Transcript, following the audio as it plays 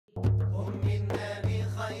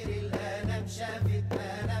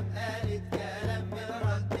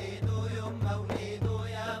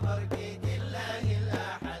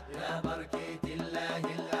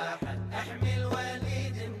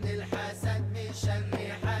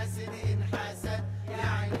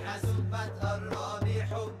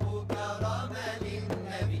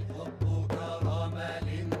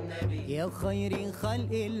يا خير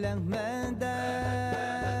خلق الله مدد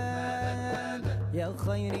يا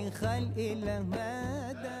خير خلق الله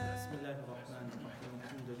مدد. بسم الله الرحمن الرحيم.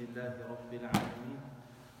 الحمد لله رب العالمين،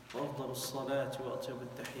 وأفضل الصلاة وأطيب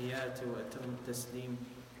التحيات وأتم التسليم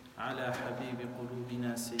على حبيب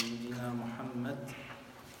قلوبنا سيدنا محمد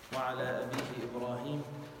وعلى أبيه إبراهيم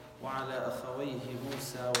وعلى أخويه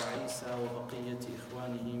موسى وعيسى وبقية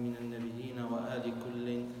إخوانه من النبيين وآل كل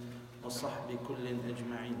وصحب كل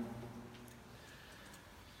أجمعين.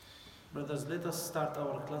 Brothers, let us start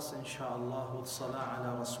our class inshallah with Salah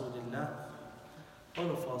ala Rasulillah.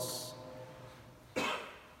 All of us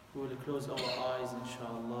will close our eyes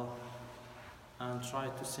inshallah and try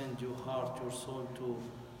to send your heart, your soul to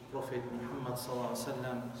Prophet Muhammad sallallahu alaihi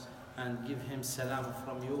wasallam and give him salam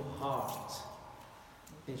from your heart.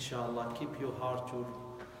 Inshallah, keep your heart,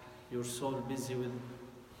 your soul busy with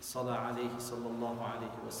Salah alayhi sallallahu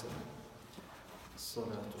alayhi wasallam.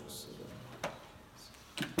 Salatu wassalam.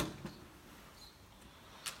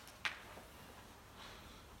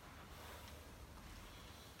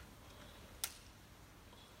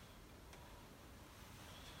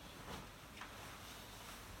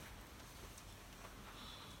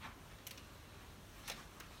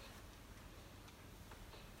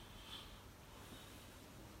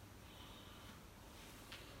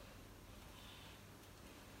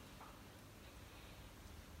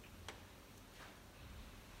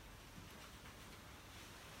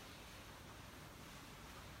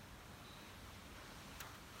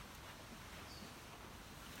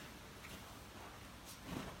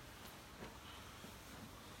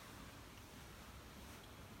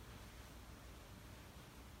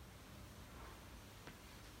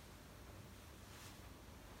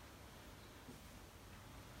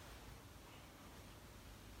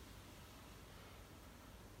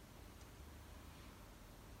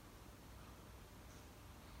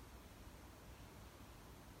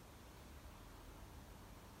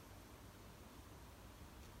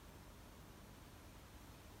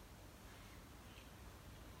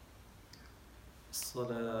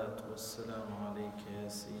 الصلاة والسلام عليك يا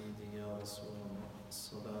سيدي يا رسول الله.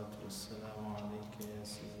 الصلاة والسلام عليك يا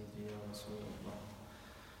سيدي يا رسول الله.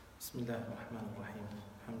 بسم الله الرحمن الرحيم.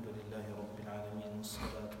 الحمد لله رب العالمين،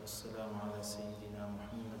 والصلاة والسلام على سيدنا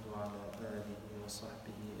محمد وعلى آله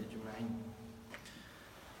وصحبه أجمعين.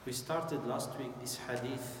 We started last week this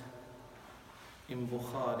hadith in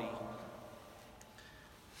Bukhari,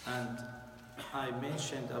 and I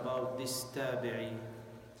mentioned about this tabi'i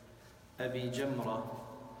Abi Jamra,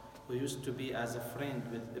 who used to be as a friend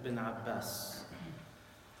with Ibn Abbas.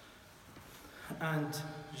 And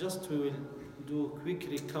just we will do a quick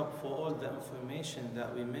recap for all the information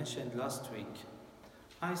that we mentioned last week.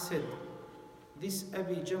 I said this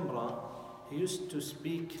Abi Jamra, he used to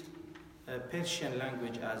speak Persian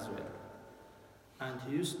language as well, and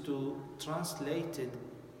he used to translate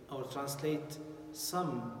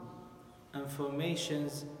some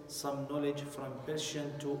informations, some knowledge from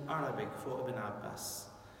Persian to Arabic for Ibn Abbas.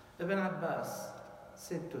 Ibn Abbas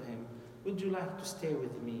said to him, would you like to stay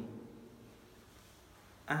with me?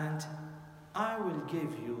 And I will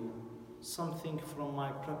give you something from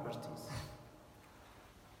my properties.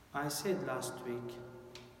 I said last week,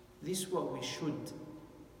 this is what we should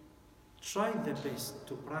try the best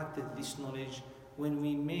to practice this knowledge when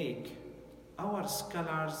we make our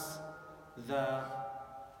scholars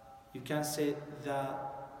you can say the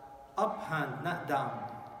up hand, not down.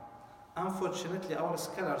 Unfortunately, our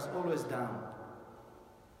scholars always down.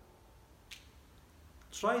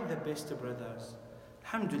 Try the best, brothers.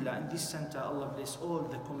 Alhamdulillah, in this center, Allah bless all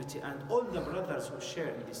the committee and all the brothers who share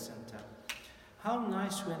in this center. How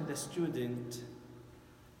nice when the student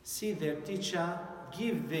see their teacher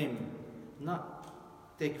give them, not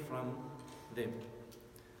take from them.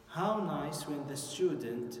 How nice when the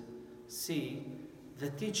student see the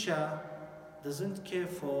teacher doesn't care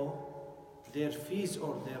for their fees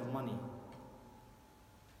or their money,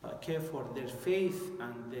 but care for their faith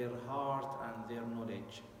and their heart and their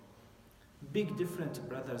knowledge. Big difference,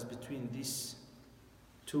 brothers, between these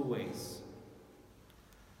two ways.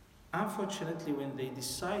 Unfortunately, when they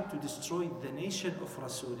decide to destroy the nation of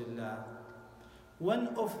Rasulullah, one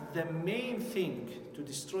of the main things to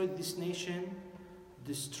destroy this nation,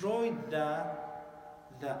 destroyed the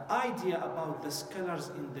idea about the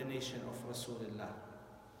scholars in the nation of Rasulullah.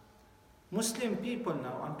 Muslim people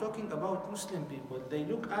now, I'm talking about Muslim people, they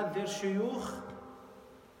look at their shuyukh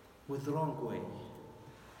with the wrong way,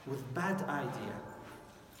 with bad idea.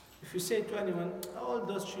 If you say to anyone, all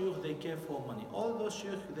those shuyukh, they care for money, all those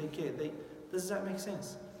shuyukh, they care, does that make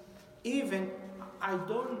sense? Even, I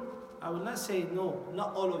will not say no,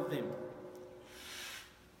 not all of them.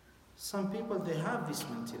 Some people, they have this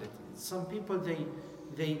mentality. Some people,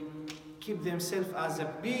 they keep themselves as a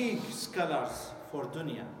big scholars for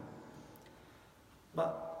dunya.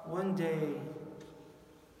 But one day,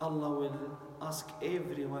 Allah will ask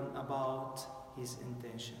everyone about his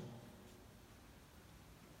intention.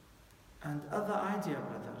 And other idea,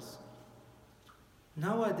 brothers.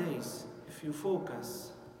 Nowadays, if you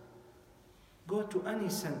focus, go to any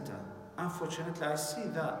center. Unfortunately, I see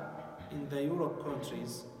that in the Europe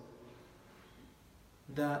countries,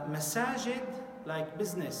 the masajid like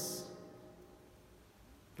business.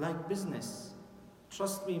 Like business.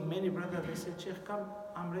 Trust me, many brothers, they say, Shaykh, come,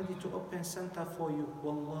 I'm ready to open center for you.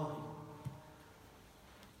 Wallahi.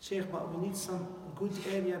 Shaykh, but we need some good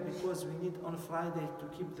area because we need on Friday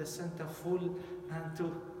to keep the center full and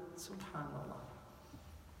to, subhanallah.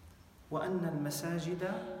 وَأَنَّ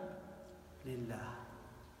الْمَسَاجِدَ لِلَّهِ.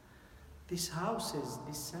 These houses,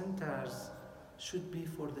 these centers should be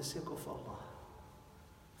for the sake of Allah.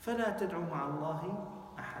 فَلَا تَدْعُوا مَعَ اللَّهِ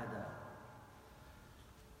أَحَدًا.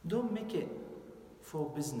 Don't make it for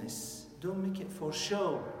business. Don't make it for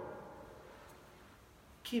show.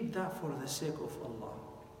 Keep that for the sake of Allah.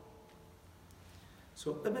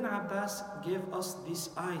 So Ibn Abbas gave us this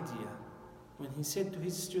idea when he said to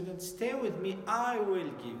his students, stay with me, I will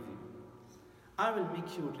give you. I will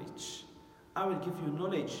make you rich. I will give you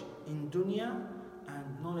knowledge in dunya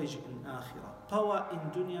and knowledge in akhirah. Power in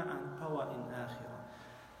dunya and power in akhirah.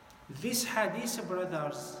 This hadith,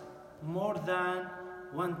 brothers, more than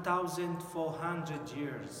 1,400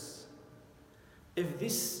 years. If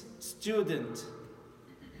this student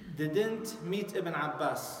didn't meet Ibn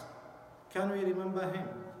Abbas, can we remember him?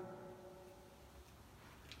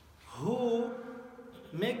 Who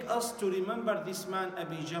make us to remember this man,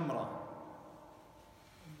 Abi Jamra?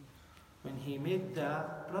 When he made the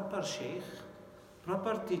proper Shaykh,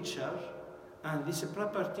 proper teacher, and this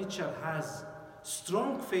proper teacher has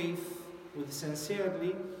strong faith with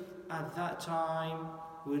sincerely, at that time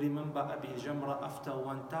we remember Abi Jamra after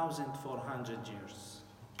 1,400 years.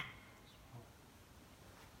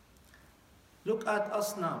 Look at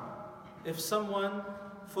us now. If someone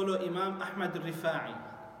follow Imam Ahmad al-Rifa'i,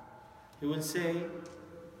 he will say,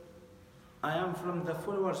 I am from the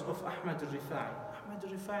followers of Ahmad al-Rifa'i. Ahmad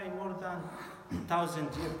al-Rifa'i more than 1,000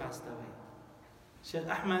 years passed away. Shaykh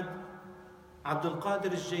Ahmad Abdul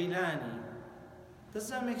Qadir al-Jailani. Does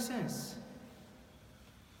that make sense?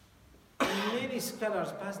 Many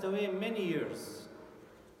scholars passed away many years,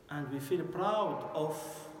 and we feel proud of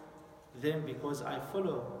them because I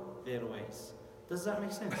follow their ways. Does that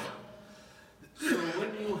make sense? So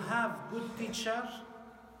when you have good teacher,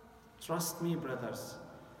 trust me, brothers,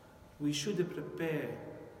 we should prepare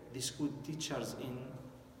these good teachers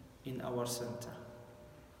in our center.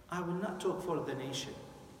 I will not talk for the nation.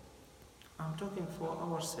 I'm talking for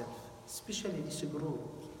ourselves, especially this group.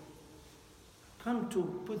 Come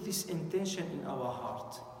to put this intention in our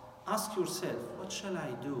heart. Ask yourself, what shall I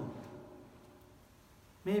do?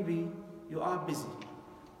 Maybe you are busy.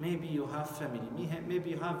 Maybe you have family. Maybe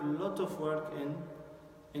you have a lot of work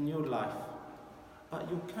in your life. But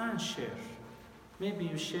you can share. Maybe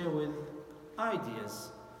you share with ideas.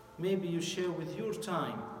 Maybe you share with your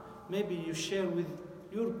time. Maybe you share with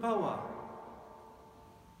your power.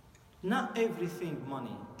 Not everything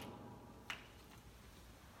money.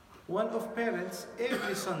 One of parents,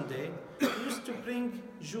 every Sunday, used to bring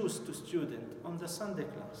juice to students on the Sunday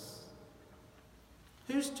class.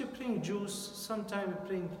 He used to bring juice, sometimes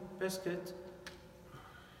bring biscuit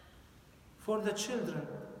for the children.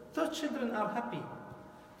 Those children are happy.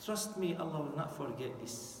 Trust me, Allah will not forget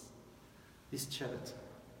this charity.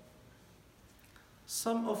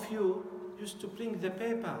 Some of you used to bring the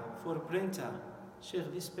paper for printer.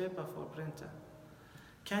 Shaykh, this paper for printer.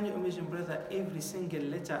 Can you imagine, brother, every single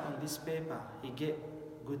letter on this paper, he get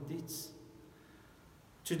good deeds?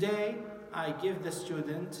 Today, I give the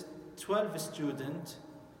student, 12 students,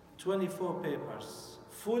 24 papers.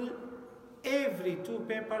 Full, every 2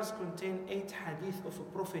 papers contain 8 hadith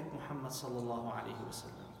of Prophet Muhammad sallallahu alaihi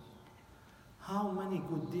wasallam. How many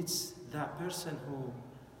good deeds that person who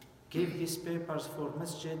gave these papers for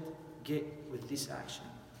masjid get with this action?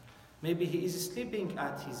 Maybe he is sleeping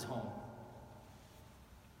at his home.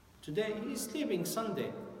 Today he is sleeping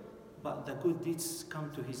Sunday, but the good deeds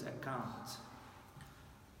come to his account.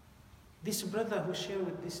 This brother who shared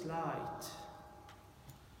with this light,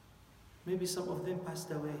 maybe some of them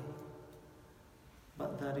passed away,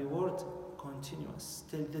 but the reward continues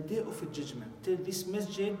till the day of judgment, till this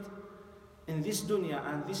masjid in this dunya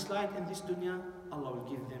and this light in this dunya, Allah will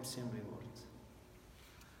give them same reward.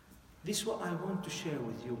 This is what I want to share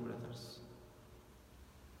with you, brothers.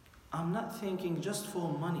 I'm not thinking just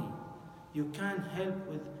for money. You can help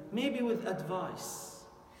with, maybe with advice.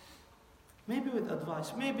 Maybe with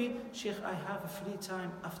advice. Maybe, Shaykh, I have free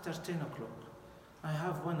time after 10 o'clock. I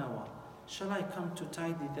have 1 hour. Shall I come to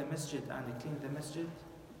tidy the masjid and clean the masjid?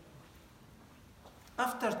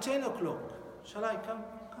 After 10 o'clock, shall I come?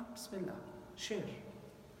 Come, Bismillah, share.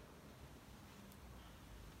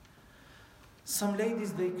 Some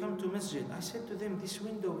ladies, they come to masjid. I said to them, this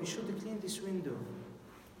window, we should clean this window.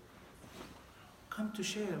 Come to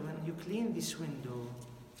share. When you clean this window,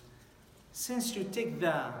 since you take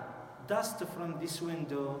the dust from this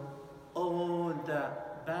window, all the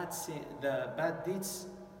bad deeds,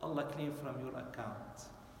 Allah clean from your account.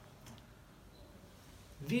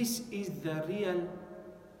 This is the real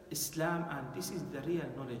Islam and this is the real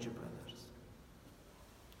knowledge, brothers.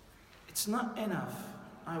 It's not enough.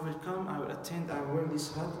 I will come, I will attend, I will wear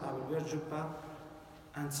this hat, I will wear Zouba,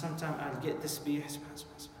 and sometime I'll get this tasbih.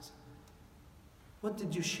 What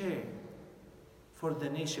did you share for the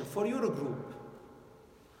nation, for your group?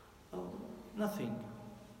 Oh, nothing.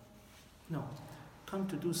 No. Come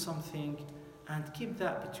to do something and keep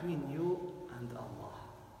that between you and Allah.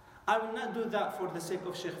 I will not do that for the sake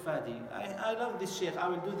of Shaykh Fadi. I love this Shaykh, I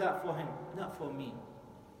will do that for him, not for me.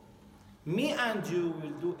 Me and you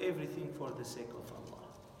will do everything for the sake of Allah.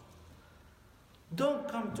 Don't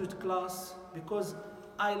come to class because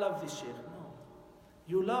I love this Shaykh. No.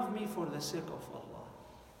 You love me for the sake of Allah.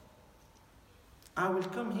 I will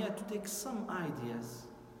come here to take some ideas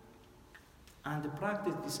and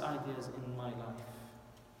practice these ideas in my life.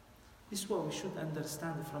 This is what we should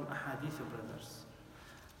understand from ahadith, brothers.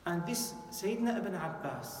 And this Sayyidina Ibn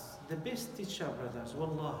Abbas, the best teacher, brothers,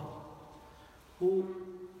 wallahi, who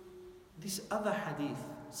this other hadith,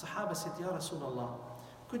 Sahaba said, Ya Rasulullah,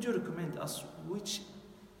 could you recommend us which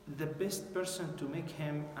the best person to make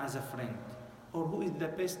him as a friend? Or who is the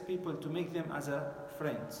best people to make them as a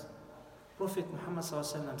friends? Prophet Muhammad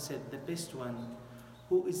said, the best one,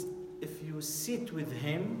 who is, if you sit with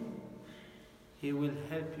him, he will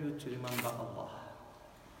help you to remember Allah.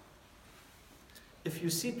 If you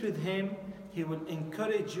sit with him, he will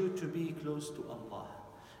encourage you to be close to Allah.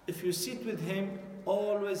 If you sit with him,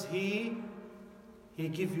 always he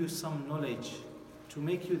give you some knowledge to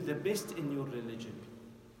make you the best in your religion.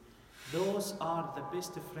 Those are the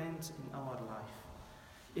best friends in our life.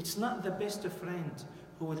 It's not the best friend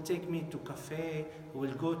who will take me to cafe, who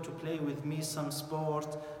will go to play with me some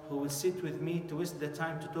sport, who will sit with me to waste the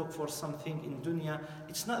time to talk for something in dunya.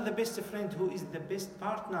 It's not the best friend who is the best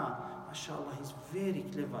partner. MashaAllah, he's very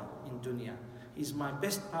clever in dunya. He's my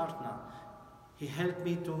best partner. He helped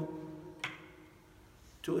me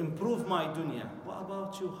to improve my dunya. What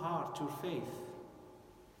about your heart, your faith?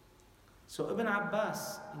 So Ibn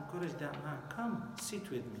Abbas encouraged that man, come, sit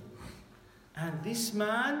with me. And this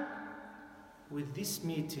man, with this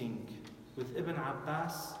meeting with Ibn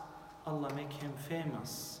Abbas, Allah make him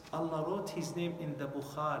famous. Allah wrote his name in the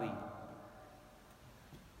Bukhari.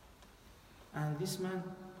 And this man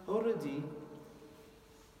already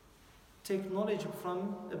take knowledge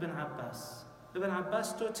from Ibn Abbas. Ibn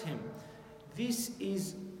Abbas taught him, this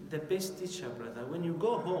is the best teacher, brother. When you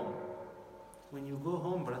go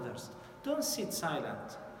home, brothers, don't sit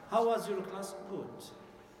silent. How was your class? Good.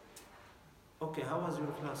 Okay, how was your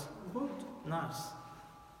class? Good. Nice.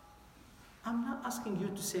 I'm not asking you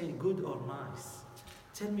to say good or nice.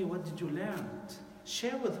 Tell me, what did you learn?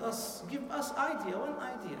 Share with us. Give us idea, one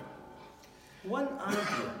idea. One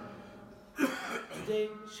idea. Today,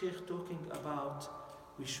 Shaykh talking about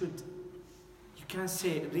we should, you can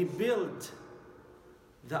say, rebuild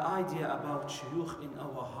the idea about shuyukh in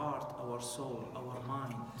our heart, our soul, our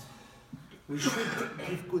mind. We should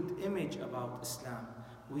give good image about Islam.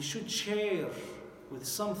 We should share with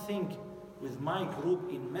something with my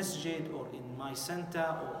group in masjid or in my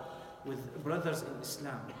center or with brothers in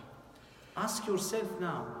Islam. Ask yourself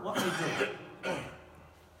now, what I do?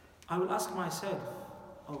 I will ask myself,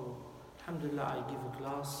 oh, alhamdulillah, I give a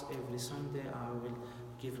class every Sunday, I will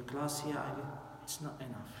give a class here. It's not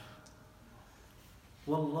enough.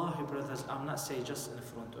 Wallahi, brothers, I'm not saying just in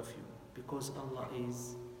front of you, because Allah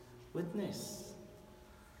is witness.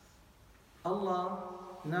 Allah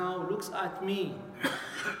now looks at me.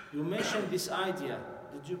 You mentioned this idea.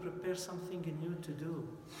 Did you prepare something new to do?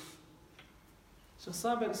 So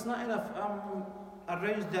Sabir, it's not enough.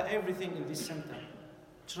 Arrange everything in this center.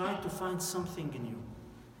 Try to find something new.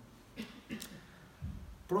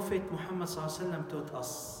 Prophet Muhammad taught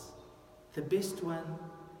us, the best one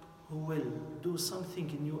who will do something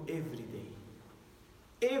new every day.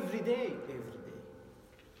 Every day, every day.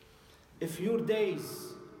 If your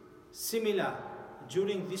days similar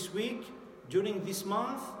during this week, during this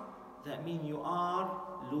month, that means you are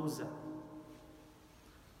loser.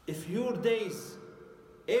 If your days,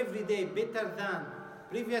 every day better than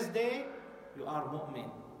previous day, you are mu'min.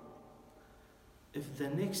 If the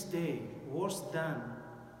next day worse than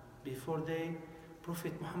before day,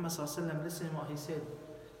 Prophet Muhammad sallallahu alaihi wasallam, listen what he said.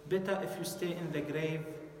 Better if you stay in the grave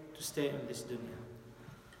to stay in this dunya.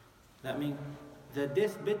 That means the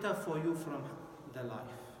death better for you from the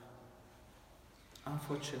life.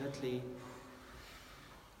 Unfortunately,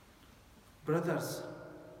 brothers,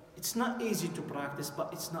 it's not easy to practice,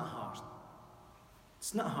 but it's not hard.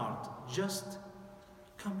 It's not hard. Just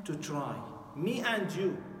come to try. Me and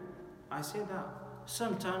you. I say that.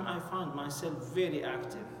 Sometimes I found myself very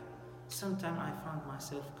active. Sometimes I found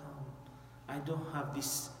myself calm. I don't have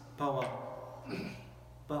this power.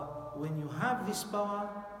 But when you have this power,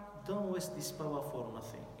 don't waste this power for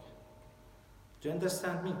nothing. Do you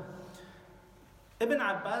understand me? Ibn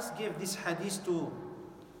Abbas gave this hadith to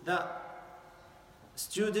the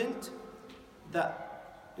student. The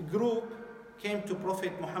group came to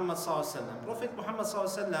Prophet Muhammad sallallahu alaihi wasallam. Prophet Muhammad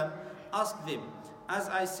sallallahu alaihi wasallam asked them, as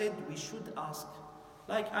I said, we should ask.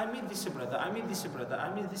 Like, I meet this brother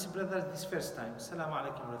this first time. Assalamu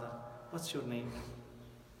alaikum, brother. What's your name?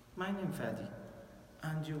 My name Fadi.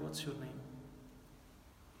 And you, what's your name?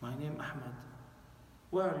 My name Ahmad.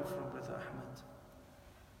 Where are you from, brother Ahmad?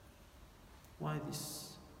 Why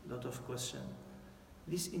this lot of question?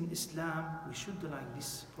 This in Islam, we should do like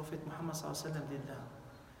this. Prophet Muhammad sallallahu alaihi wasallam did that.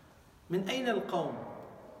 من أين القوم?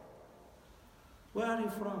 Where are you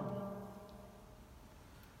from?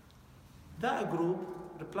 That group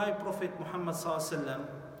replied Prophet Muhammad sallallahu alaihi wasallam.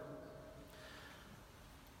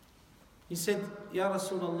 He said, Ya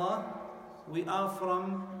Rasulullah, we are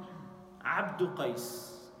from Abdu Qais.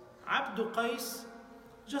 Abdu Qais,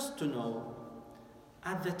 just to know,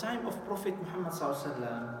 at the time of Prophet Muhammad sallallahu alaihi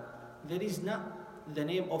wasallam, there is not the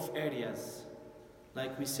name of areas.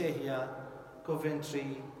 Like we say here,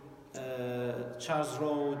 Coventry, Charles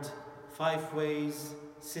Road, Five Ways,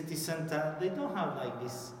 City Center. They don't have like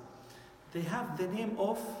this. They have the name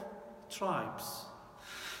of tribes.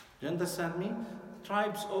 You understand me?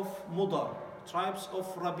 Tribes of Mudar, tribes of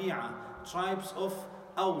Rabi'a, tribes of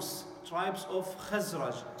Aus, tribes of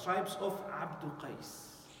Khazraj, tribes of Abdu Qais.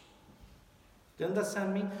 Do you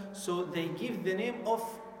understand me? So they give the name of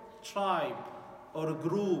tribe or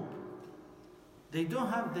group. They don't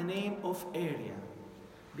have the name of area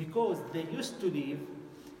because they used to live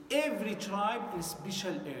every tribe in a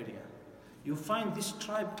special area. You find this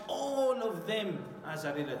tribe, all of them as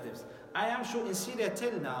a relatives. I am sure in Syria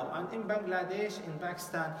till now, and in Bangladesh, in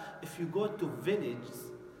Pakistan, if you go to villages,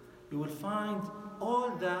 you will find all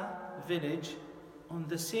the village on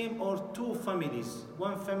the same or two families.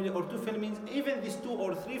 One family or two families, even these two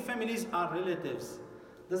or three families are relatives.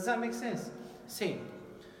 Does that make sense? Same.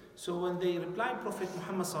 So when they replied Prophet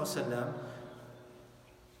Muhammad sallallahu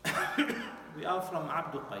alaihi wasallam, we are from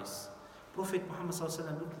Abdu Qais. Prophet Muhammad sallallahu alaihi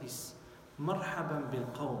wasallam, look at this. مرحبا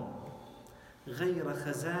بالقوم غير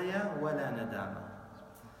خزايا ولا ندامة.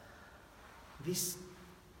 This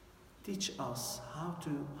teach us how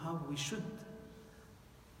we should,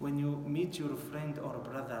 when you meet your friend or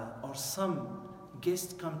brother or some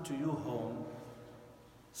guest come to your home,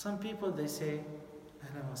 some people they say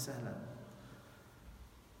أهلا وسهلا.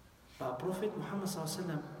 But Prophet Muhammad sallallahu alaihi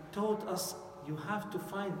wasallam taught us you have to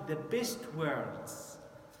find the best words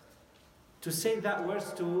to say that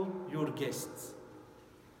words to your guests.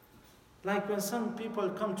 Like when some people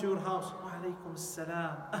come to your house, وعليكم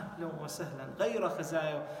السلام, أهلا وسهلا, غير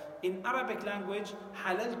خزايا. In Arabic language,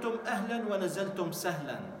 حللتم أهلا ونزلتم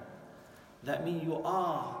سهلا. That means you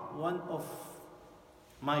are one of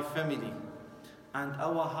my family and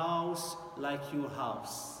our house like your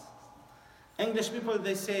house. English people,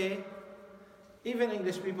 they say, even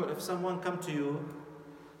English people, if someone come to you,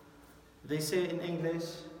 they say in English,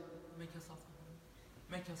 Make yourself at home.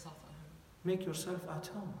 Make yourself at home. Make yourself at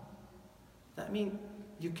home. That means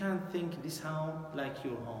you can't think this home like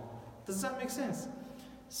your home. Does that make sense?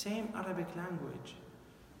 Same Arabic language.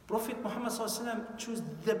 Prophet Muhammad chose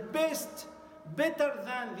the best, better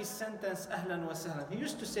than this sentence, Ahlan wa sahlan. He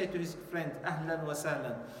used to say to his friend, Ahlan wa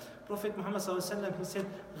sahlan. Prophet Muhammad he said,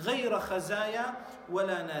 غير خزايا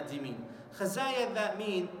ولا نادمين. Khazaya, that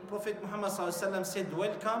means Prophet Muhammad said,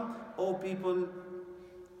 welcome, O people.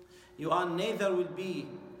 You are neither will be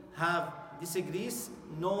have disagrees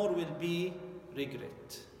nor will be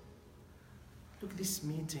regret. Look this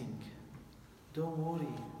meeting. Don't worry.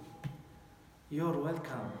 You're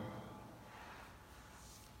welcome.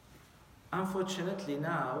 Unfortunately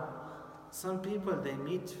now, some people they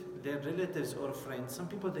meet their relatives or friends. Some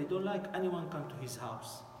people they don't like anyone come to his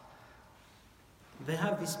house. They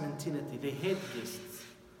have this mentality. They hate guests.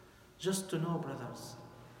 Just to know, brothers,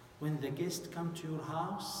 when the guests come to your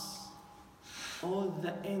house, all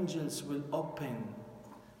the angels will open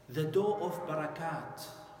the door of barakat,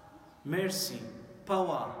 mercy,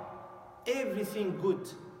 power, everything good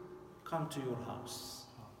come to your house.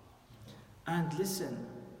 And listen,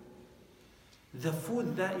 the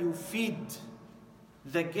food that you feed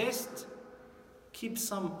the guest, keep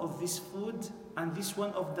some of this food, and this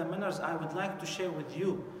one of the manners I would like to share with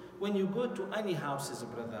you. When you go to any houses,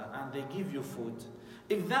 brother, and they give you food,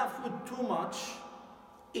 if that food too much,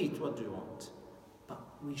 eat what do you want. But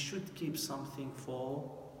we should keep something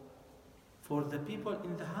for the people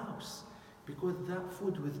in the house, because that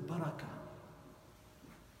food with barakah.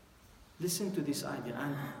 Listen to this idea,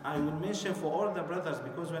 and I will mention for all the brothers,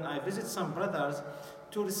 because when I visit some brothers,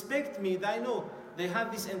 to respect me, I know they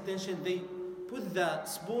have this intention, they put the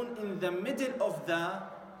spoon in the middle of the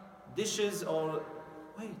dishes, or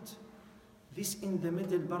wait, this in the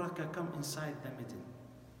middle, barakah come inside the middle.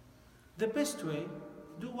 The best way,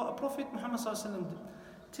 do what Prophet Muhammad ﷺ did.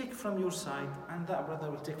 Take from your side, and that brother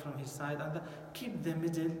will take from his side, and keep the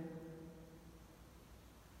middle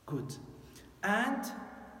good. And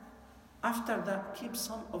after that, keep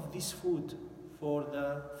some of this food for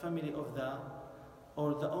the family of the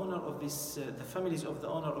owner of this, the families of the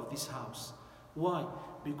owner of this house. Why?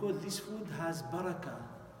 Because this food has barakah.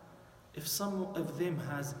 If some of them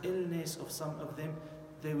has illness, of some of them,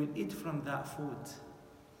 they will eat from that food.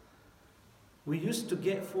 We used to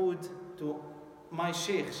get food to my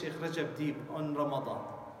Shaykh Rajab Deeb on Ramadan.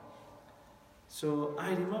 So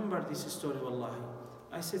I remember this story, wallahi.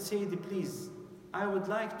 I said, Sayyid, please, I would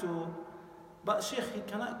like to, but Shaykh, he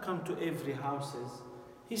cannot come to every houses.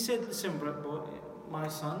 He said, listen, boy, my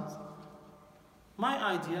son, my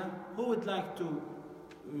idea, who would like to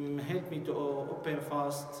help me to open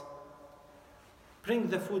fast? Bring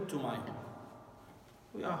the food to my home.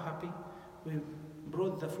 We are happy. We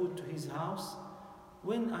brought the food to his house.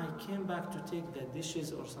 When I came back to take the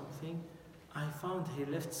dishes or something, I found he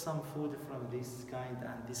left some food from this kind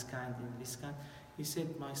and this kind and this kind. He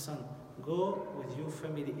said, my son, go with your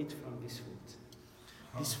family, eat from this food.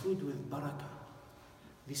 This food with barakah.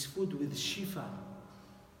 This food with shifa.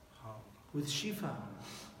 With shifa.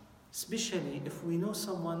 Especially if we know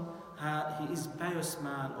someone, he is pious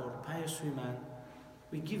man or pious woman,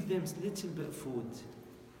 we give them little bit of food.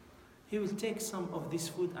 He will take some of this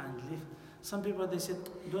food and leave. Some people, they said,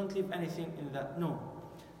 don't leave anything in that. No.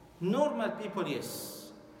 Normal people,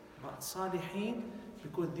 yes. But salihin,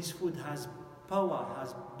 because this food has power,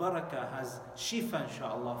 has barakah, has shifa,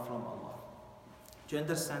 inshallah, from Allah. Do you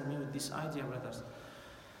understand me with this idea, brothers?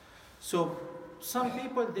 So, some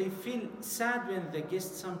people, they feel sad when the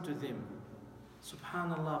guests come to them.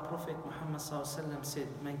 Subhanallah, Prophet Muhammad said,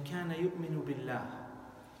 Man kana yu'minu billah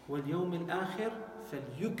wal yawm al-akhir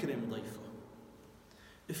falyukrim dayfa.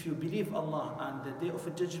 If you believe Allah and the day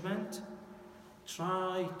of judgment,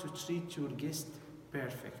 try to treat your guest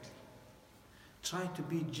perfectly. Try to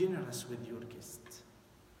be generous with your guest.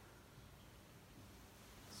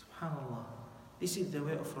 Subhanallah. This is the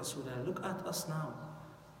way of Rasulullah. Look at us now.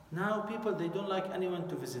 Now people, they don't like anyone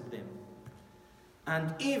to visit them.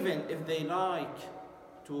 And even if they like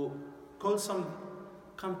to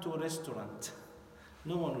come to a restaurant,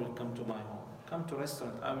 no one will come to my home. Come to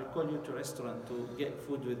restaurant. I will call you to restaurant to get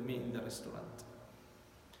food with me in the restaurant.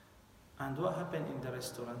 And what happened in the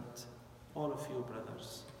restaurant? All of you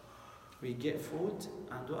brothers, we get food,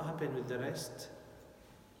 and what happened with the rest?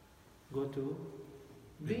 Go to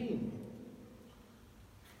bean.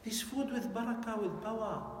 This food with barakah, with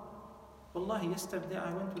power. Wallahi, yesterday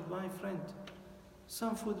I went with my friend.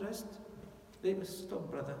 Some food rest. They must stop,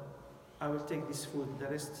 brother. I will take this food, the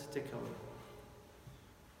rest take away.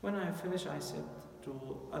 When I finished, I said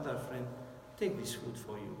to other friend, take this food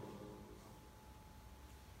for you.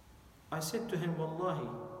 I said to him, Wallahi,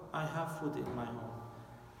 I have food in my home.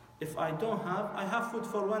 If I don't have, I have food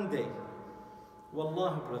for one day.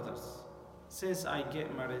 Wallahi, brothers, since I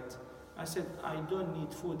get married, I said, I don't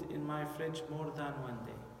need food in my fridge more than one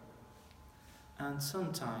day. And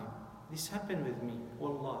sometime, this happened with me,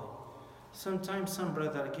 wallahi. Sometimes some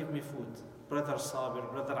brother give me food. Brother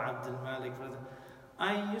Sabir, brother Abdul Malik, brother.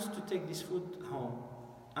 I used to take this food home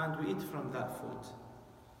and we eat from that food.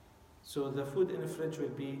 So the food in the fridge will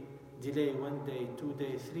be delayed 1 day, 2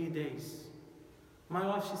 days, 3 days. My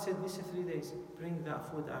wife, she said, this is 3 days. Bring that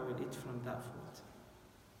food, I will eat from that food.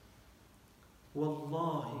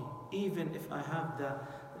 Wallahi, even if I have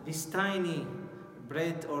this tiny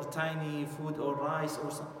bread or tiny food or rice or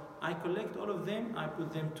something, I collect all of them, I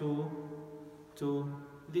put them to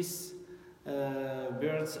this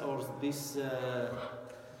birds or this,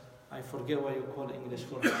 I forget what you call English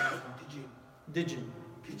for Djinn.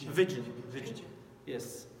 Vigil.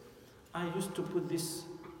 Yes. I used to put this.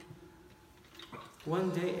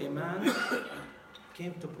 One day a man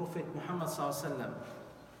came to Prophet Muhammad sallallahu alaihi wasallam.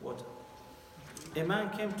 What? A man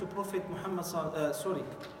came to Prophet Muhammad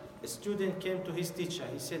a student came to his teacher.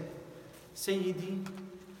 He said, Sayyidi,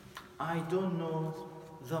 I don't know,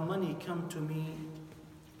 the money come to me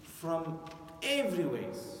from every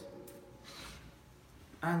ways.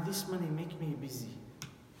 And this money make me busy.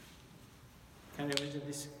 Can you imagine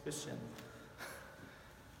this question?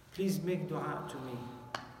 Please make dua to me.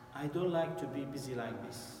 I don't like to be busy like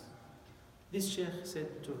this. This Shaykh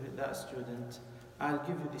said to that student, I'll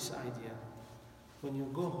give you this idea. When you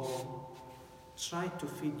go home, try to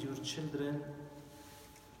feed your children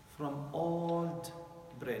from old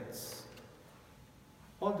breads.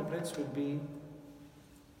 All the breads will be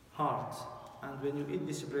hard. And when you eat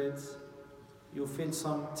these breads, you feel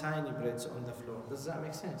some tiny breads on the floor. Does that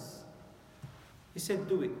make sense? He said,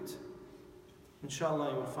 do it. Inshallah,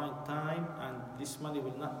 you will find time and this money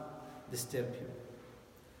will not disturb you.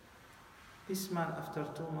 This man, after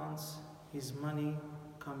 2 months, his money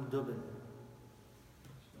come double.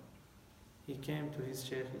 He came to his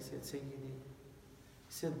Shaykh, he said, Sayyidi. He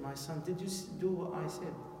said, my son, did you do what I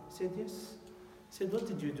said? He said, yes. He said, what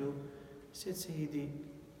did you do? He said, Sayyidi,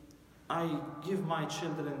 I give my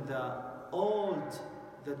children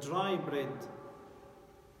the dry bread,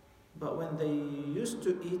 but when they used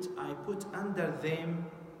to eat, I put under them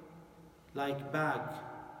like bag,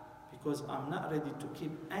 because I'm not ready to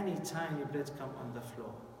keep any tiny bread come on the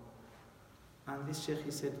floor. And this Shaykh,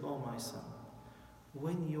 he said, oh my son,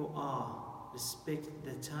 when you respect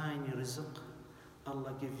the tiny rizq,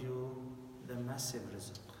 Allah give you the massive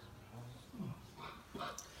rizq.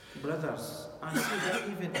 Brothers, I see that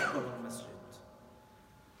even in our masjid.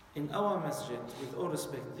 In our masjid, with all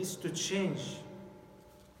respect, this to change,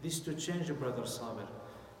 Brother Sabir.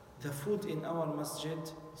 The food in our masjid,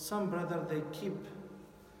 some brother they keep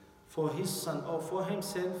for his son or for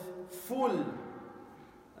himself full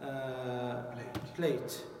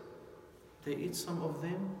plate. They eat some of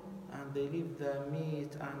them and they leave the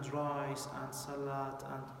meat and rice and salad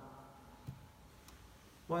and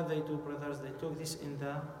what they do, brothers, they took this in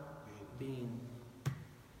the bean.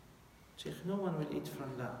 Shaykh, no one will eat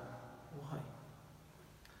from that. Why?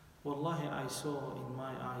 Wallahi, I saw in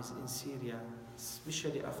my eyes in Syria,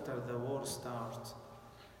 especially after the war starts,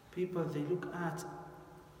 people, they look at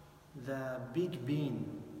the big bean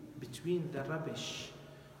between the rubbish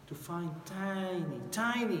to find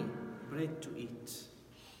tiny bread to eat.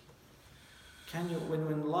 Can you,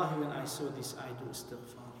 when I saw this, I do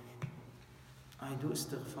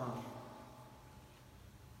istighfar.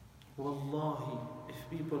 Wallahi, if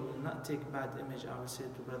people will not take bad image, I will say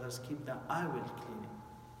to brothers, keep that, I will clean it.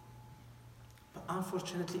 But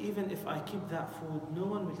unfortunately, even if I keep that food, no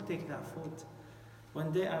one will take that food.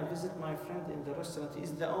 One day I visit my friend in the restaurant, he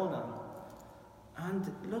is the owner,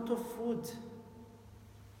 and a lot of food.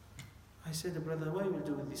 I said, brother, what will you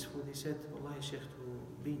do with this food? He said, Wallahi, Shaykh, to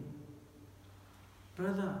bean.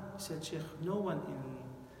 Brother, he said, Shaykh, no one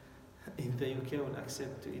in the UK will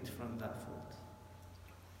accept to eat from that food.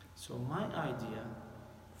 So my idea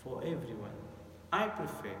for everyone, I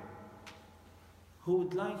prefer who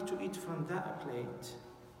would like to eat from that plate,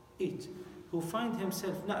 eat. Who find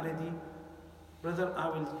himself not ready, brother, I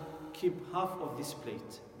will keep half of this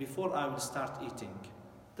plate before I will start eating.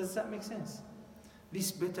 Does that make sense?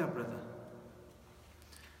 This better, brother.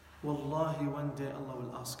 Wallahi, one day Allah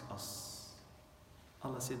will ask us.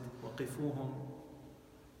 Allah said, وَقِفُوهُمْ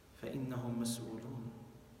فَإِنَّهُمْ مَسْئُولُونَ.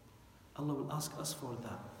 Allah will ask us for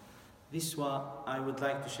that. This is what I would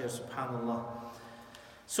like to share, subhanallah.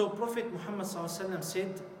 So Prophet Muhammad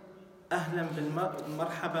said, أهلا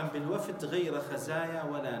مرحبا بالوفد غير خزايا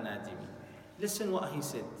ولا نادمين. Listen what he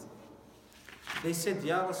said. They said,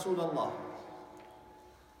 Ya Rasulullah,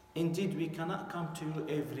 indeed we cannot come to you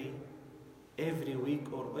every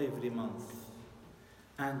week or every month.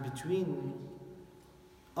 And between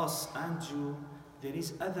us and you, there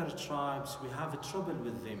is other tribes, we have a trouble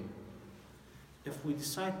with them. If we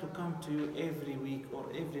decide to come to you every week or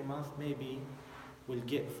every month, maybe we'll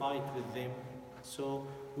get fight with them. So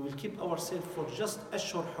we will keep ourselves for just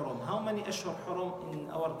Ashhur Hurum. How many Ashhur Hurum in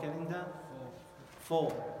our calendar?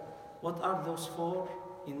 4. What are those 4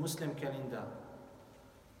 in Muslim calendar?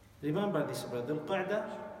 Remember this, brother. Dhul Qa'dah,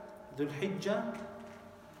 Dhul Hijjah,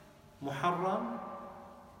 Muharram.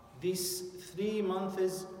 These 3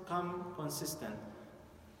 months come consistent.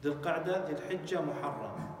 Dhul Qa'dah, Dhul Hijjah,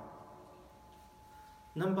 Muharram.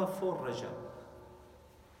 Number 4, Rajab.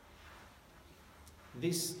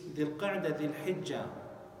 This Dhul Qa'dah, Dhul Hijjah,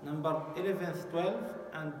 number 11th, 12th,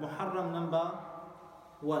 and Muharram number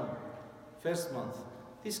 1, first month.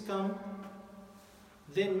 This come.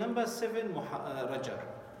 Then number 7, Rajab.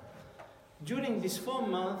 During this 4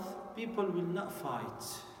 months, people will not fight.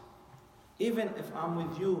 Even if I'm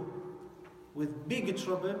with you with big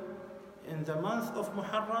trouble, in the month of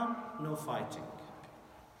Muharram, no fighting.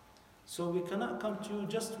 So we cannot come to you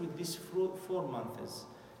just with these 4 months.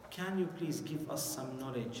 Can you please give us some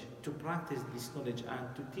knowledge to practice this knowledge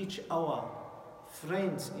and to teach our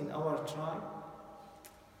friends in our tribe?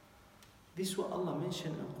 This is what Allah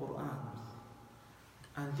mentioned in Quran.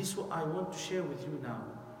 And this is what I want to share with you now.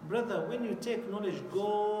 Brother, when you take knowledge,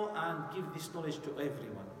 go and give this knowledge to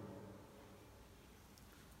everyone.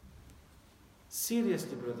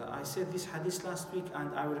 Seriously, brother, I said this hadith last week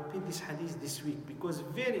and I will repeat this hadith this week because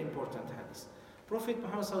very important hadith. Prophet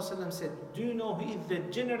Muhammad said, do you know who is the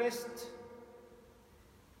generous?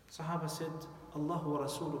 Sahaba said, Allah wa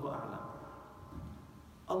Rasuluhu a'lam.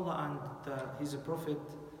 Allah and His Prophet,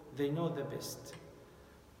 they know the best.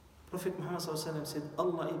 Prophet Muhammad said,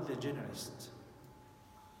 Allah is the generous.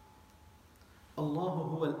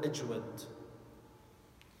 Allahu huwa al-ajwad.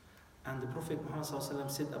 And the Prophet Muhammad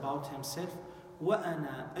said about himself,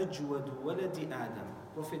 وَأَنَا أَجْوَدُ وَلَدِ آدَمَ.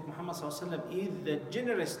 Prophet Muhammad is the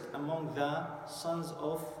generous among the sons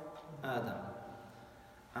of Adam.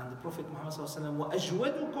 And the Prophet Muhammad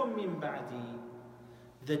وَأَجْوَدُكُم مِّن بَعْدِي.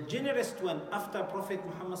 The generous one after Prophet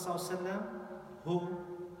Muhammad who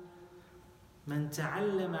مَنْ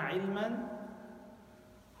تَعَلَّمَ عِلْمًا,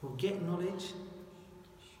 who get knowledge,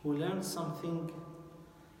 who learns something,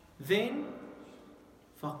 then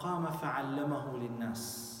فَقَامَ فَعَلَّمَهُ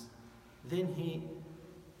لِلنَّاسِ. Then he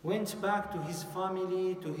went back to his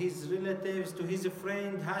family, to his relatives, to his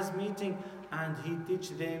friend, has meeting, and he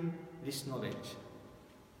teach them this knowledge.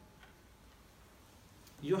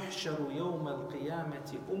 يُحْشَرُ يَوْمَ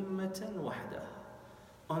الْقِيَامَةِ أُمَّةً وَحْدَهُ.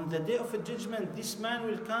 On the day of judgment, this man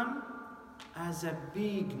will come as a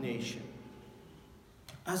big nation.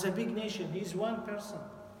 As a big nation, he is one person.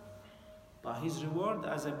 But his reward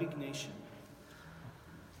as a big nation.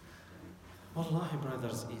 Wallahi,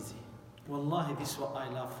 brothers, easy. Wallahi, this is what I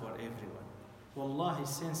love for everyone. Wallahi,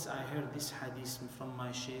 since I heard this hadith from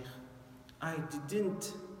my Shaykh, I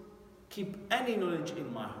didn't keep any knowledge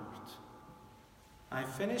in my heart. I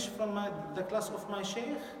finished from the class of my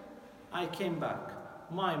Shaykh, I came back.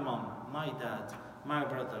 My mom, my dad, my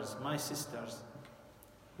brothers, my sisters.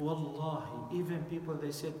 Wallahi, even people,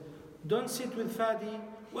 they said, don't sit with Fadi.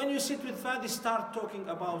 When you sit with Fadi, start talking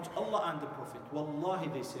about Allah and the Prophet. Wallahi,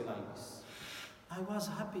 they say like this. I was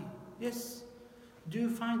happy. Yes. Do you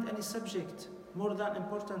find any subject more than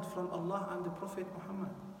important from Allah and the Prophet Muhammad?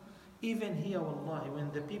 Even here, wallahi,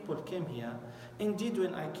 when the people came here, indeed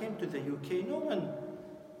when I came to the UK, no one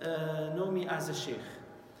know me as a Shaykh.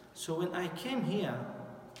 So when I came here,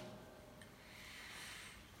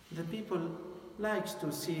 the people likes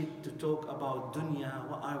to sit, to talk about dunya,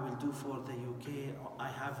 what I will do for the UK, or I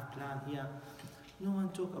have a plan here. No one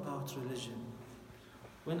talk about religion.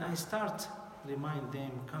 When I start remind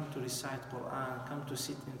them, come to recite Quran, come to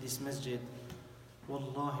sit in this masjid.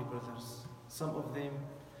 Wallahi, brothers, some of them,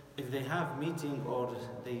 if they have meeting or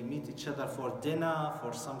they meet each other for dinner,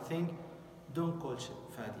 for something, don't call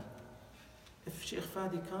Fadi. If Shaykh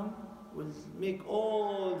Fadi come, we'll make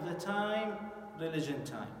all the time religion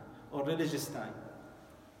time or religious time.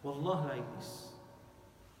 Wallah, like this.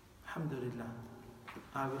 Alhamdulillah.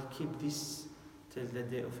 I will keep this till the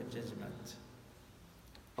day of judgment.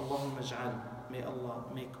 Allahumma ij'al, may Allah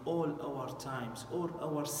make all our times, all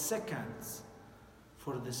our seconds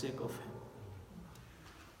for the sake of Him.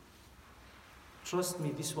 Trust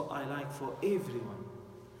me, this is what I like for everyone.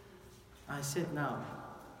 I said now,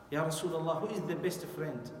 Ya Rasulullah, who is the best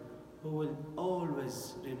friend? Who will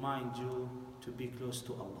always remind you to be close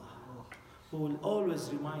to Allah. Who will always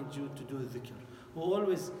remind you to do dhikr. Who will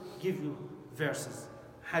always give you verses,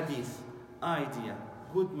 hadith, idea,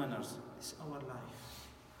 good manners. This is our life.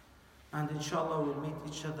 And inshallah we'll meet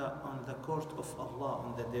each other on the court of Allah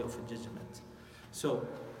on the day of judgment. So,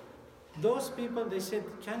 those people, they said,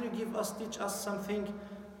 can you teach us something?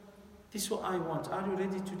 This is what I want. Are you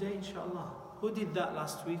ready today, inshallah? Who did that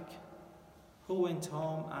last week? Who went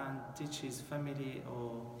home and teach his family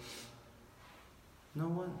or... No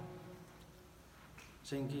one.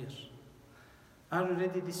 Jangir. Are you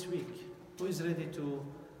ready this week? Who is ready to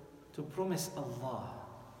promise Allah?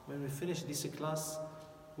 When we finish this class,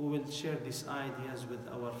 we will share these ideas with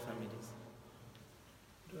our families.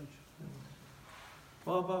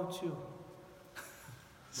 What about you?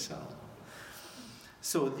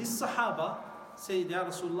 So this Sahaba said, Ya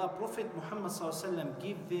Rasulullah, Prophet Muhammad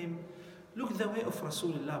give them, look the way of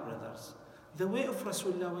Rasulullah, brothers. The way of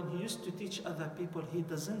Rasulullah, when he used to teach other people, he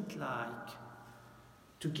doesn't like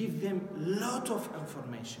to give them lot of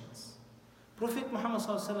informations. Prophet Muhammad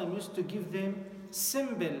ﷺ used to give them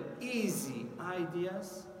simple, easy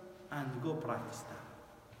ideas and go practice that.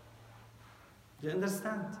 Do you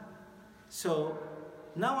understand? So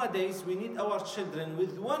nowadays we need our children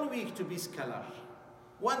with 1 week to be scholar.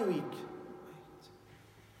 1 week. Wait.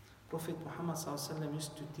 Prophet Muhammad ﷺ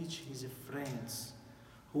used to teach his friends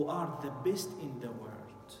who are the best in the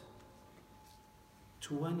world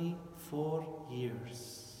 24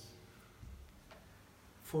 years.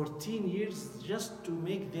 14 years just to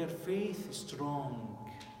make their faith strong.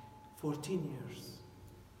 14 years.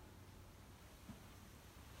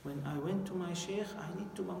 When I went to my Shaykh, I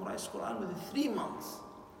need to memorize Quran within 3 months.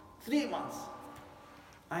 3 months.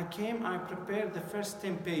 I came, I prepared the first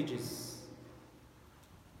 10 pages.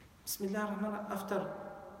 Bismillah ar-Rahman ar-Rahim. After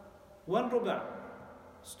 1 ruba',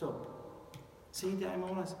 stop. Sayyid, I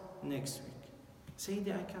memorize. Next week. Sayyid,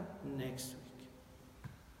 I can. Next week.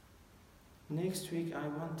 Next week, I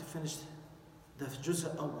want to finish the juz'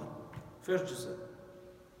 awwal. First juz'.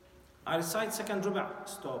 I recite second ruba',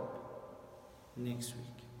 stop. Next week.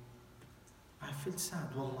 I feel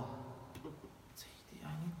sad, wallah. Sayyidi,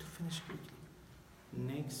 I need to finish quickly.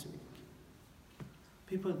 Next week.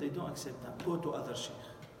 People, they don't accept that. Go to other Shaykh.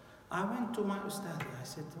 I went to my Ustadi. I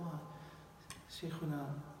said, why? Shaykhuna,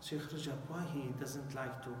 Shaykh Rajab, why he doesn't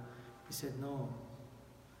like to? He said, no.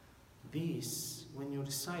 This, when you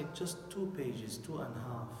recite just 2 pages, 2.5,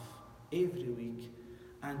 every week,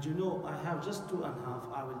 and you know, I have just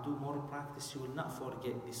 2.5, I will do more practice, you will not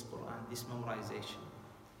forget this Quran, this memorization.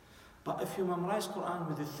 But if you memorize Quran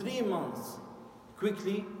within 3 months,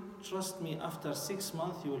 quickly, trust me, after 6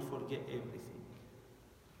 months, you will forget everything.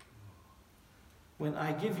 When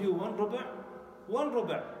I give you 1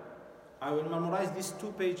 ruba', I will memorize these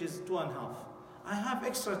 2 pages, 2.5. I have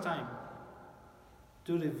extra time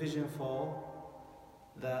to revision for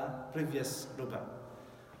the previous ruba'.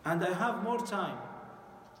 And I have more time,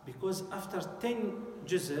 because after 10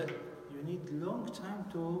 juz', you need long time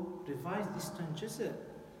to revise this 10 juz'.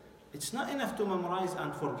 It's not enough to memorize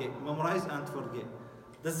and forget. Memorize and forget.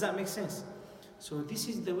 Does that make sense? So this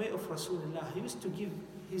is the way of Rasulullah. He used to give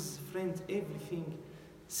his friends everything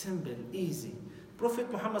simple, easy. Prophet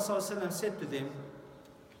Muhammad ﷺ said to them,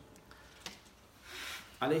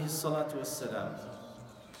 alayhi salatu wassalam,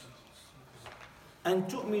 أن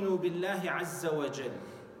تؤمنوا بالله عز وجل.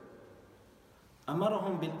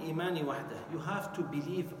 أمرهم بالإيمان وحده. You have to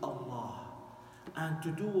believe Allah and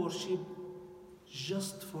to do worship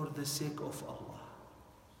just for the sake of Allah.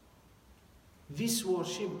 This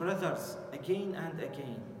worship, brothers, again and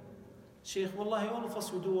again. Shaykh, wallahi, all of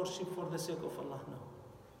us we do worship for the sake of Allah.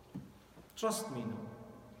 No. Trust me, no.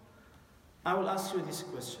 I will ask you this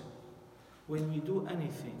question. When we do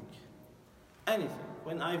anything,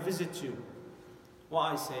 when I visit you,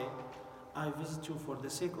 what I say? I visit you for the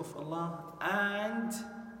sake of Allah, and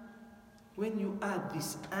when you add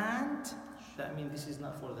this and, that means this is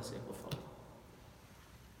not for the sake of Allah.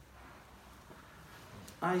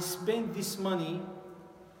 I spend this money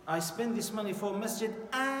for masjid,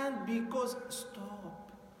 and because,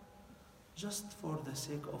 stop, just for the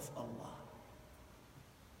sake of Allah.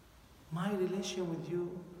 My relation with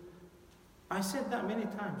you, I said that many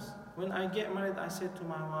times. When I get married, I said to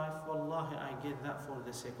my wife, wallahi, I get that for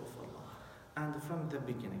the sake of Allah. And from the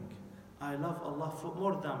beginning, I love Allah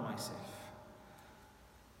more than myself.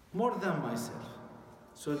 More than myself.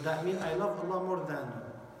 So that means I love Allah more than you.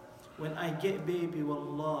 When I get baby,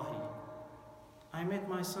 wallahi, I met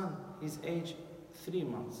my son, his age 3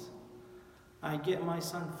 months. I get my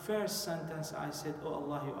son, first sentence I said, oh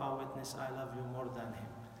Allah, you are witness, I love you more than him.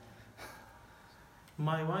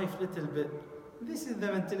 My wife, little bit, this is the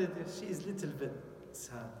mentality, she is little bit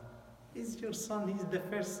sad. He's your son, he's the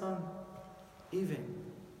first son. Even,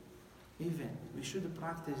 we should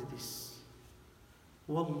practice this.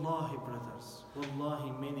 Wallahi, brothers,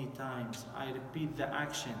 wallahi, many times I repeat the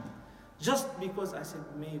action. Just because I said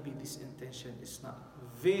maybe this intention is not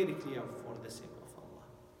very clear for the sake of Allah.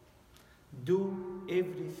 Do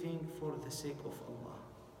everything for the sake of Allah.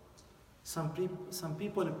 Some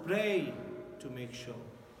people pray to make sure.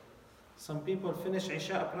 Some people finish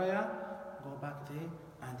Isha prayer, go back there,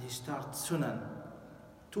 and he starts Sunan.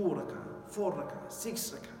 2 rak'ah, 4 rak'ah,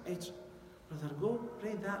 6 rak'ah, 8. Brother, go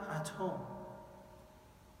pray that at home.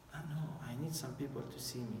 No, I need some people to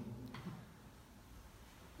see me.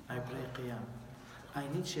 I pray qiyam. I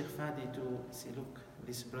need Shaykh Fadi to say, look,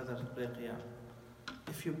 this brother pray qiyam.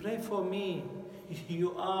 If you pray for me,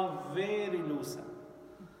 you are very loose.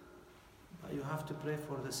 But you have to pray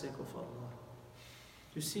for the sake of Allah.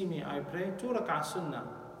 You see me, I pray 2 rak'ah sunnah.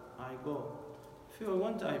 I go. If you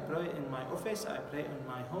want, I pray in my office, I pray in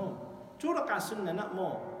my home. 2 rak'ah sunnah, not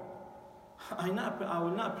more. I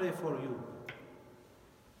will not pray for you.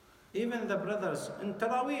 Even the brothers in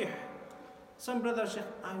Taraweeh, some brothers, Shaykh,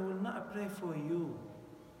 I will not pray for you.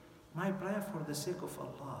 My prayer for the sake of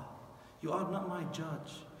Allah. You are not my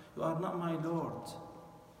judge. You are not my Lord.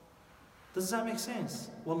 Does that make sense?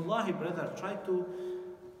 Wallahi, brother, try to,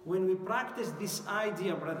 when we practice this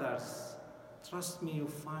idea, brothers, trust me, you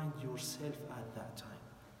find yourself at that time.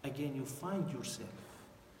 Again, you find yourself.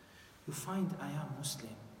 You find, I am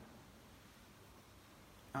Muslim.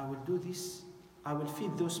 I will do this. I will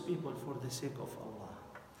feed those people for the sake of Allah.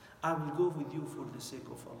 I will go with you for the sake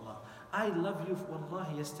of Allah. I love you.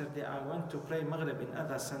 Wallahi, yesterday I went to pray Maghrib in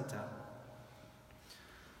other center.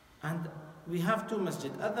 And we have 2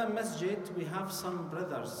 masjid. Other masjid, we have some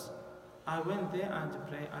brothers. I went there and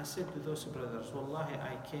pray. I said to those brothers, Wallahi,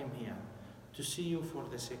 I came here to see you for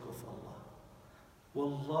the sake of Allah.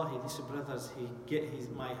 Wallahi, these brothers, he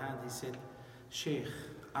get my hand, he said, Shaykh,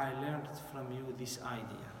 I learned from you this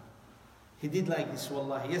idea. He did like this,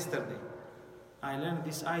 Wallahi, yesterday. I learned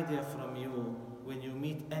this idea from you. When you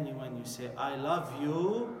meet anyone, you say, I love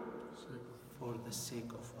you for the sake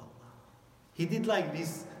of Allah. He did like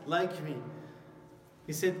this, like me.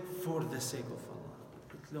 He said, for the sake of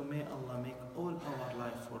Allah. May Allah make all our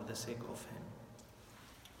life for the sake of Him.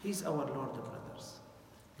 He's our Lord, brothers.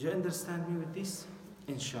 Do you understand me with this?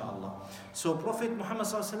 Inshallah. So Prophet Muhammad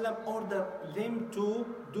ﷺ ordered them to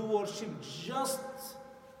do worship just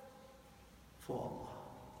for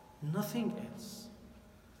Allah. Nothing else.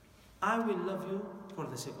 I will love you for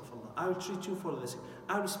the sake of Allah. I will treat you for the sake.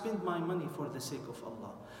 I will spend my money for the sake of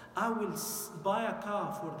Allah. I will buy a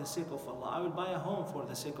car for the sake of Allah. I will buy a home for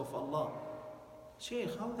the sake of Allah.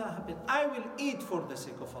 Shaykh, how that happen? I will eat for the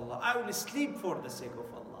sake of Allah. I will sleep for the sake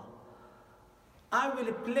of Allah. I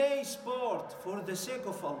will play sport for the sake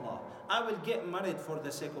of Allah. I will get married for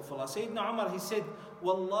the sake of Allah. Sayyidina Umar, he said,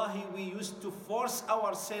 Wallahi, we used to force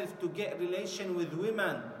ourselves to get relation with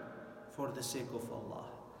women for the sake of Allah.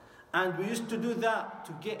 And we used to do that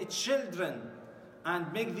to get children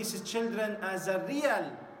and make these children as a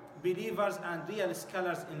real believers and real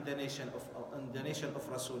scholars in the nation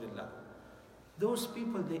of Rasulullah. Those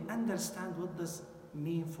people, they understand what does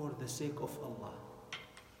mean for the sake of Allah.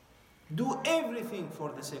 Do everything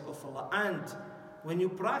for the sake of Allah. And when you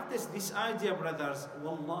practice this idea, brothers,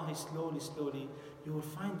 wallahi, slowly, you will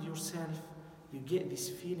find yourself, you get this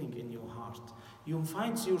feeling in your heart. You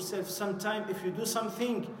find yourself sometime, if you do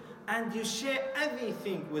something and you share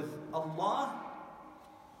anything with Allah,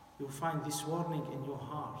 you find this warning in your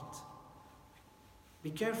heart.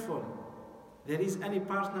 Be careful. There is any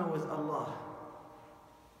partner with Allah.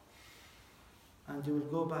 And you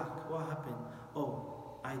will go back. What happened?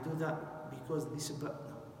 Oh, I do that because this. No.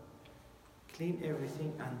 Clean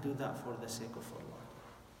everything and do that for the sake of Allah.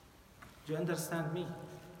 Do you understand me?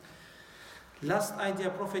 Last idea,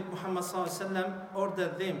 Prophet Muhammad ﷺ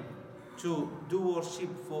ordered them to do worship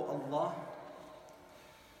for Allah.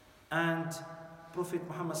 And Prophet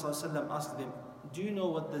Muhammad ﷺ asked them, do you know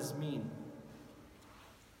what this means?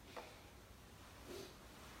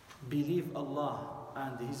 Believe Allah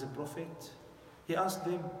and He's a prophet. He asked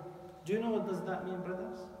them, do you know what does that mean,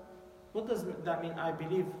 brothers? What does that mean? I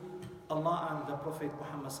believe Allah and the Prophet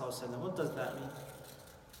Muhammad ﷺ. What does that mean?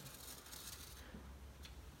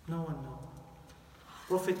 No one knows.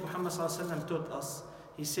 Prophet Muhammad ﷺ taught us,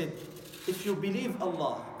 he said, if you believe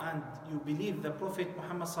Allah and you believe the Prophet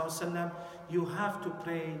Muhammad ﷺ, you have to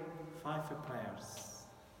pray 5 prayers.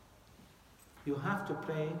 You have to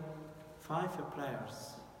pray 5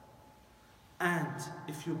 prayers. And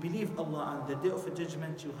if you believe Allah on the day of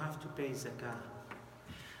judgment, you have to pay zakah.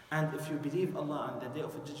 And if you believe Allah on the day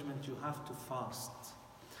of judgment, you have to fast.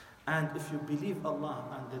 And if you believe Allah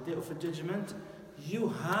on the day of judgment, you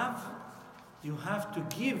have to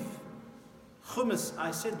give khumus.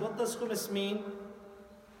 I said, what does khumus mean?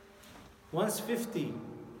 1/50.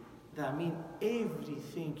 That means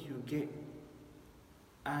everything you get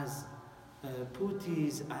as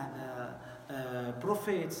booties and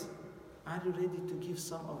prophets, are you ready to give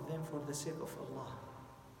some of them for the sake of Allah?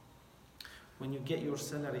 When you get your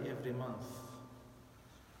salary every month,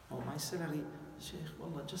 oh, my salary, Shaykh,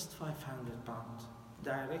 wallah, just £500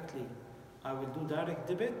 directly. I will do direct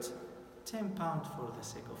debit, £10 for the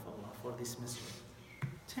sake of Allah, for this masjid.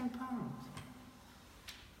 £10.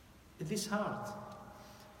 It is hard.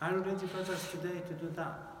 Are you ready, brothers, today to do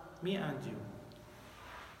that? Me and you.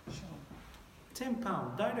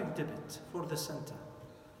 £10 direct debit for the center.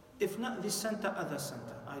 If not this center, other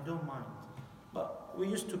center, I don't mind. But we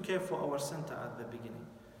used to care for our center at the beginning.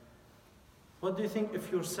 What do you think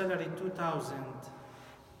if your salary 2,000,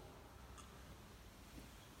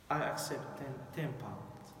 I accept 10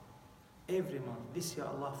 pounds every month. This year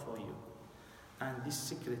Allah for you. And this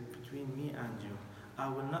secret between me and you. I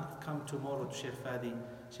will not come tomorrow to Shaykh Fadi.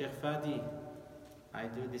 Shaykh Fadi, I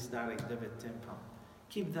do this direct debit 10 pounds.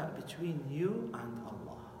 Keep that between you and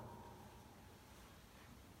Allah.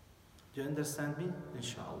 Do you understand me?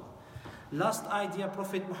 Inshallah. Last idea,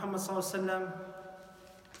 Prophet Muhammad sallallahu alaihi wasallam.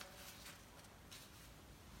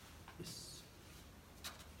 Yes.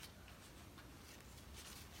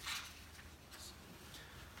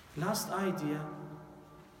 Last idea,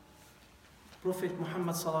 Prophet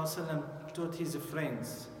Muhammad sallallahu alaihi wasallam taught his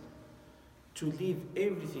friends to leave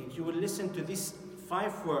everything. You will listen to these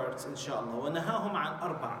 5 words, inshallah. وَنَهَاهُمْ عَنْ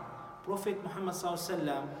أَرْبَعٍ. Prophet Muhammad sallallahu alaihi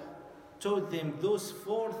wasallam told them those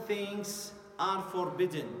 4 things are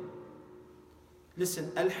forbidden.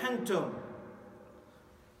 Listen, الحنتم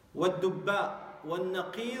والدباء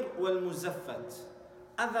والنقير والمزفت.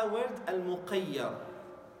 Other word, المقير.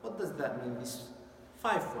 What does that mean? These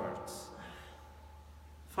 5 words.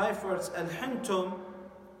 5 words. الحنتم.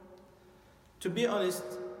 To be honest,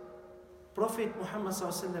 Prophet Muhammad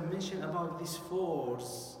mentioned about these 4.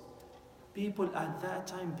 People at that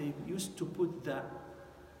time, they used to put the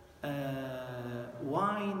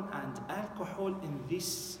wine and alcohol in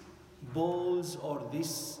these bowls or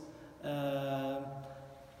this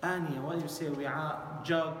what do you say,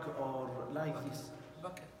 jug or like this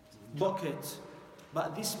bucket.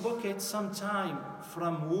 But this bucket sometime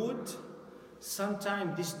from wood,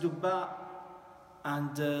 sometime this dubba,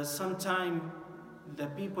 and sometime the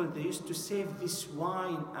people, they used to save this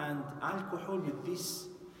wine and alcohol with this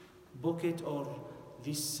bucket or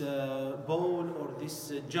this bowl or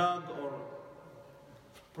this jug. Or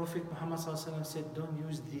Prophet Muhammad said, don't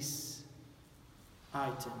use these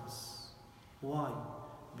items. Why?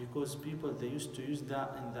 Because people, they used to use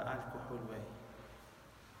that in the alcohol way.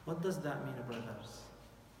 What does that mean, brothers?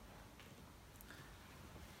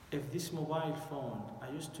 If this mobile phone, I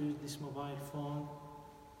used to use this mobile phone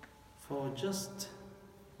for just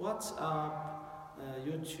WhatsApp,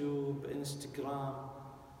 YouTube, Instagram.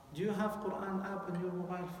 Do you have Quran app on your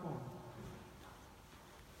mobile phone?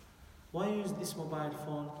 Why use this mobile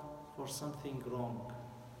phone for something wrong?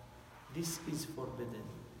 This is forbidden.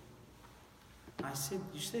 I said,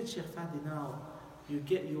 you said, Shaykh Fadi, now you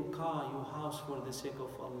get your car, your house for the sake of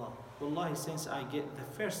Allah. Wallahi, since I get the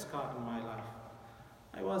first car in my life,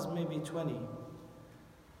 I was maybe 20.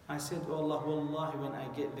 I said, oh Allah, wallahi, when I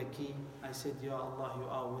get the key, I said, Ya Allah, you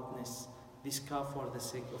are witness, this car for the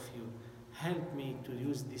sake of you. Help me to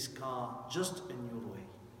use this car just in your way.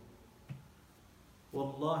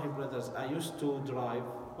 Wallahi, brothers, I used to drive,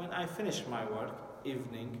 when I finished my work,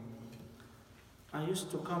 evening, I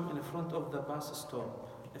used to come in front of the bus stop.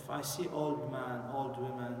 If I see old man, old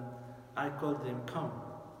women, I call them, come,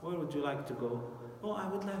 where would you like to go? Oh, I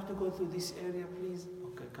would like to go to this area, please.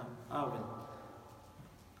 Okay, come, I will.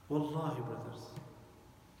 Wallahi, brothers.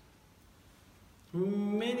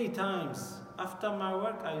 Many times after my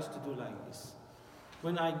work, I used to do like this.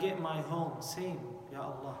 When I get my home, same, Ya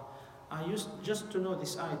Allah. I used just to know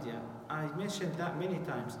this idea. I mentioned that many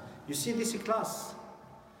times. You see this class?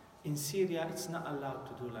 In Syria, it's not allowed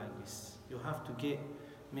to do like this. You have to get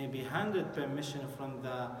maybe 100 permission from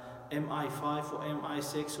the MI5 or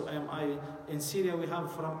MI6 or MI. In Syria, we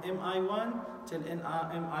have from MI1 till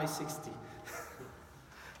MI60.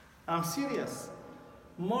 I'm serious.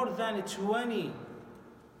 More than 20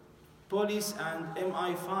 police and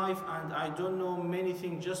MI5 and I don't know many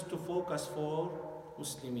things just to focus for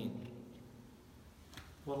Muslimin.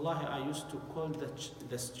 Wallahi, I used to call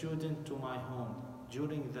the student to my home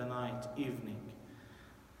during the night, evening.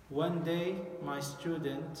 One day, my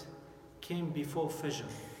student came before Fajr.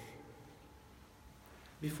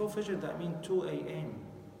 Before Fajr, that means 2 a.m.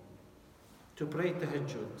 to pray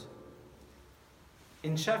Tahajjud.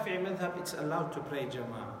 In Shafi'i madhab, it's allowed to pray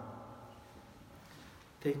Jama'ah.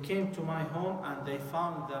 They came to my home and they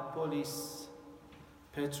found the police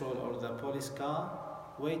petrol or the police car,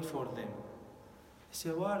 wait for them. I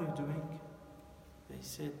said, what are you doing? They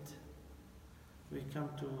said, we come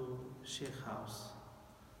to Shaykh house.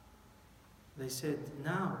 They said,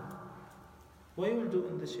 now, what you will do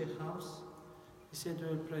in the Shaykh house? He said, we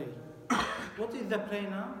will pray. What is the pray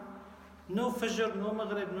now? No Fajr, no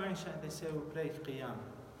Maghrib, no Isha. They say, we pray Qiyam.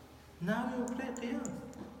 Now you pray Qiyam.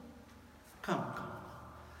 Come.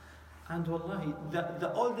 And wallahi,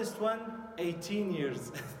 the oldest one, 18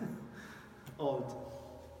 years old.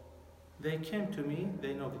 They came to me,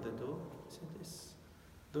 they knocked the door. I said, yes,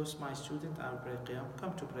 those my students, I'll pray Qiyam.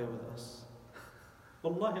 Come to pray with us.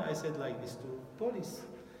 Wallahi, I said like this to police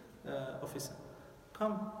officer,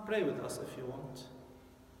 come pray with us if you want.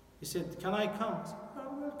 He said, can I come? I said,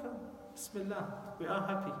 oh, welcome. Bismillah, we are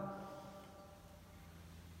happy.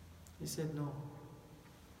 He said, no,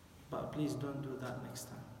 but please don't do that next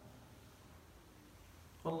time.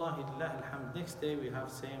 Wallahi, lillahi alhamd. Next day we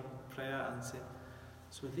have same prayer and say,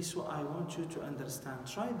 so this is what I want you to understand.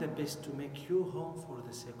 Try the best to make your home for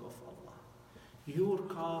the sake of Allah. Your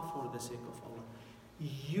car for the sake of Allah.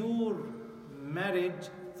 Your marriage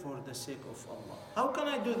for the sake of Allah. How can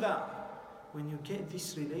I do that? When you get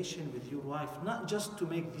this relation with your wife, not just to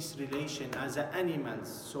make this relation as animals.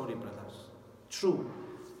 Sorry, brothers. True.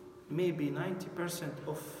 Maybe 90%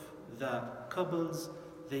 of the couples,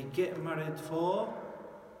 they get married for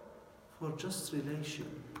just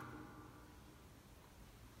relation.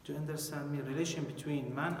 Do you understand me? Relation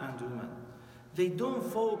between man and woman. They don't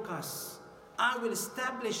focus. I will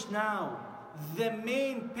establish now the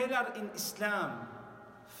main pillar in Islam,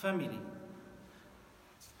 family.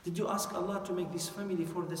 Did you ask Allah to make this family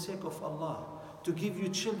for the sake of Allah? To give you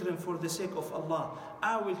children for the sake of Allah?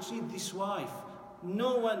 I will treat this wife.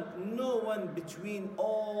 No one between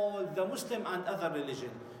all the Muslim and other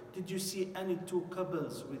religion. Did you see any two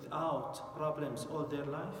couples without problems all their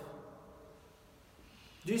life?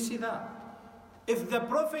 Do you see that? If the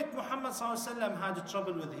Prophet Muhammad ﷺ had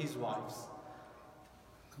trouble with his wives.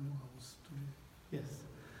 Yes.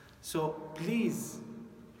 So please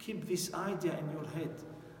keep this idea in your head.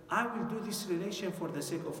 I will do this relation for the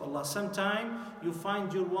sake of Allah. Sometime you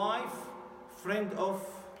find your wife friend of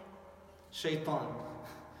shaitan.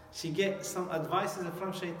 She gets some advices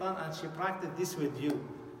from shaitan and she practices this with you.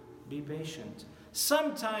 Be patient.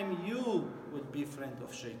 Sometime you will be friend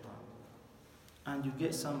of shaitan. And you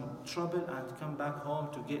get some trouble and come back home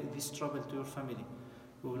to get this trouble to your family.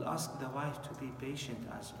 We will ask the wife to be patient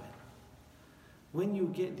as well. When you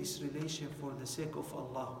get this relation for the sake of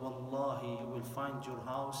Allah, wallahi, you will find your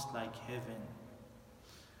house like heaven.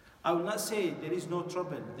 I will not say there is no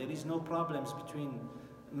trouble, there is no problems between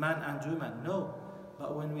man and woman. No.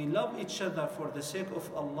 But when we love each other for the sake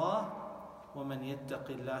of Allah, وَمَنْ يَتَّقِ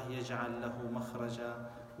اللَّهِ يَجْعَلْ لَهُ مَخْرَجًا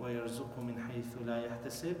وَيَرْزُقْهُ مِنْ حَيْثُ لَا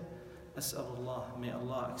يَحْتَسِبُ. أسأل may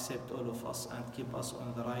Allah accept all of us and keep us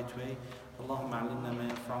on the right way. اللهم علمنا ما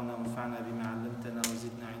ينفعنا وانفعنا بما علمتنا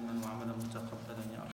وزدنا علما وعملا متقبلا يا